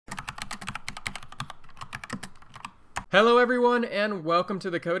Hello everyone and welcome to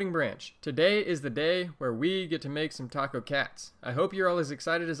the coding branch. Today is the day where we get to make some taco cats. I hope you're all as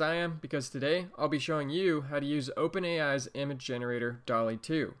excited as I am because today I'll be showing you how to use OpenAI's image generator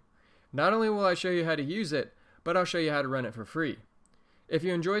DALLE2. Not only will I show you how to use it, but I'll show you how to run it for free. If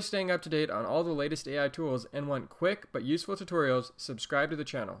you enjoy staying up to date on all the latest AI tools and want quick but useful tutorials, subscribe to the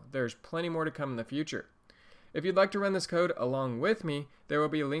channel. There's plenty more to come in the future. If you'd like to run this code along with me, there will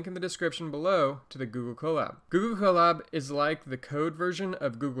be a link in the description below to the Google Colab. Google Colab is like the code version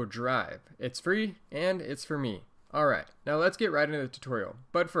of Google Drive. It's free and it's for me. Alright, now let's get right into the tutorial.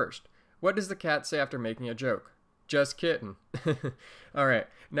 But first, what does the cat say after making a joke? Just kidding. Alright,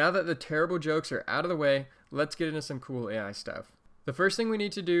 now that the terrible jokes are out of the way, let's get into some cool AI stuff. The first thing we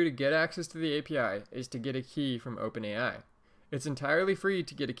need to do to get access to the API is to get a key from OpenAI. It's entirely free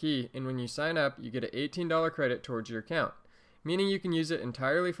to get a key, and when you sign up, you get an $18 credit towards your account, meaning you can use it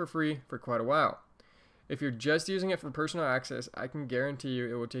entirely for free for quite a while. If you're just using it for personal access, I can guarantee you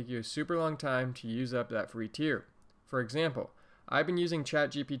it will take you a super long time to use up that free tier. For example, I've been using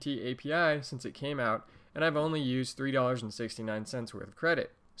ChatGPT API since it came out, and I've only used $3.69 worth of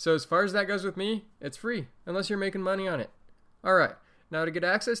credit. So as far as that goes with me, it's free, unless you're making money on it. Alright, now to get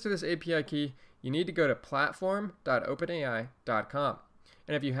access to this API key, you need to go to platform.openai.com.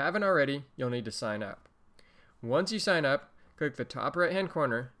 And if you haven't already, you'll need to sign up. Once you sign up, click the top right hand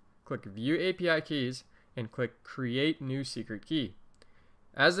corner, click View API Keys, and click Create New Secret Key.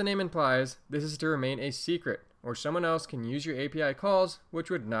 As the name implies, this is to remain a secret, or someone else can use your API calls, which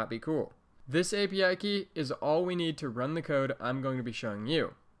would not be cool. This API key is all we need to run the code I'm going to be showing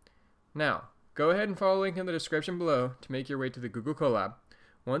you. Now, go ahead and follow the link in the description below to make your way to the Google Colab.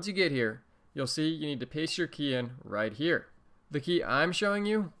 Once you get here, you'll see you need to paste your key in right here. The key I'm showing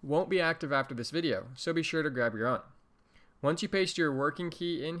you won't be active after this video, so be sure to grab your own. Once you paste your working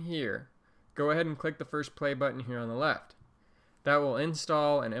key in here, go ahead and click the first play button here on the left. That will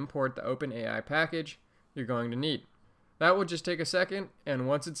install and import the OpenAI package you're going to need. That will just take a second, and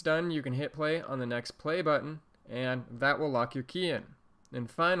once it's done, you can hit play on the next play button, and that will lock your key in. And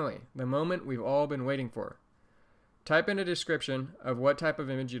finally, the moment we've all been waiting for. Type in a description of what type of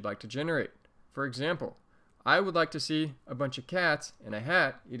image you'd like to generate. For example, I would like to see a bunch of cats in a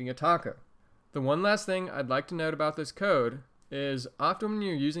hat eating a taco. The one last thing I'd like to note about this code is often when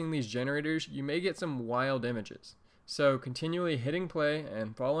you're using these generators, you may get some wild images. So continually hitting play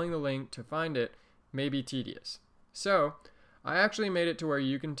and following the link to find it may be tedious. So I actually made it to where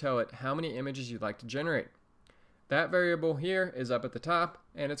you can tell it how many images you'd like to generate. That variable here is up at the top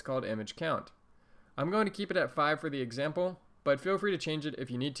and it's called image count. I'm going to keep it at 5 for the example, but feel free to change it if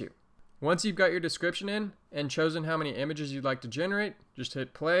you need to. Once you've got your description in and chosen how many images you'd like to generate, just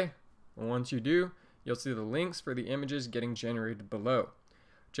hit play. And once you do, you'll see the links for the images getting generated below.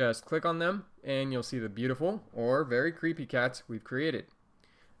 Just click on them and you'll see the beautiful or very creepy cats we've created.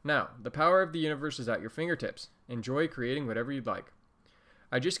 Now, the power of the universe is at your fingertips. Enjoy creating whatever you'd like.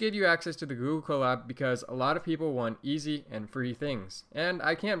 I just gave you access to the Google Colab because a lot of people want easy and free things, and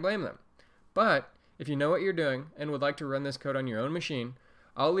I can't blame them. But if you know what you're doing and would like to run this code on your own machine,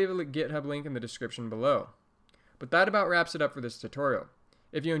 I'll leave a GitHub link in the description below. But that about wraps it up for this tutorial.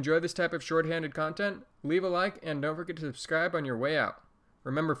 If you enjoy this type of shorthanded content, leave a like and don't forget to subscribe on your way out.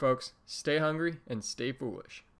 Remember folks, stay hungry and stay foolish.